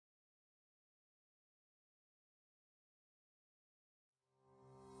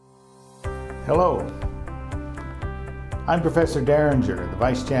Hello, I'm Professor Derrenger, the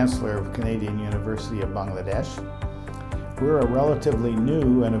Vice Chancellor of Canadian University of Bangladesh. We're a relatively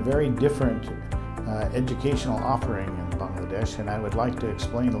new and a very different educational offering in Bangladesh, and I would like to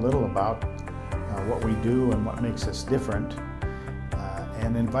explain a little about what we do and what makes us different,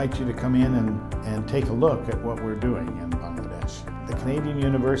 and invite you to come in and take a look at what we're doing in Bangladesh. The Canadian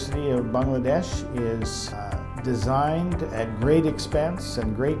University of Bangladesh is designed at great expense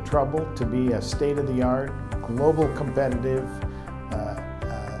and great trouble to be a state-of-the-art, global competitive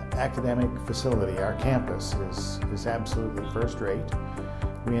academic facility. Our campus is absolutely first-rate.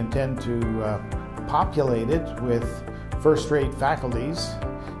 We intend to populate it with first-rate faculties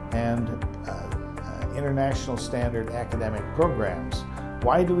and international standard academic programs.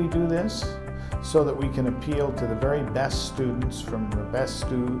 Why do we do this? So that we can appeal to the very best students from the best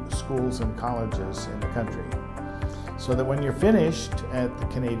schools and colleges in the country. So that when you're finished at the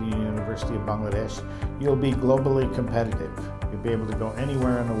Canadian University of Bangladesh, you'll be globally competitive. You'll be able to go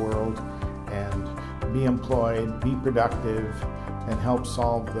anywhere in the world and be employed, be productive, and help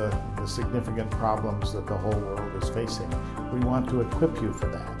solve the significant problems that the whole world is facing. We want to equip you for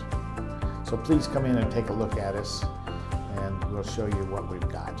that. So please come in and take a look at us, and we'll show you what we've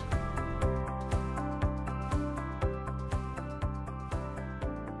got.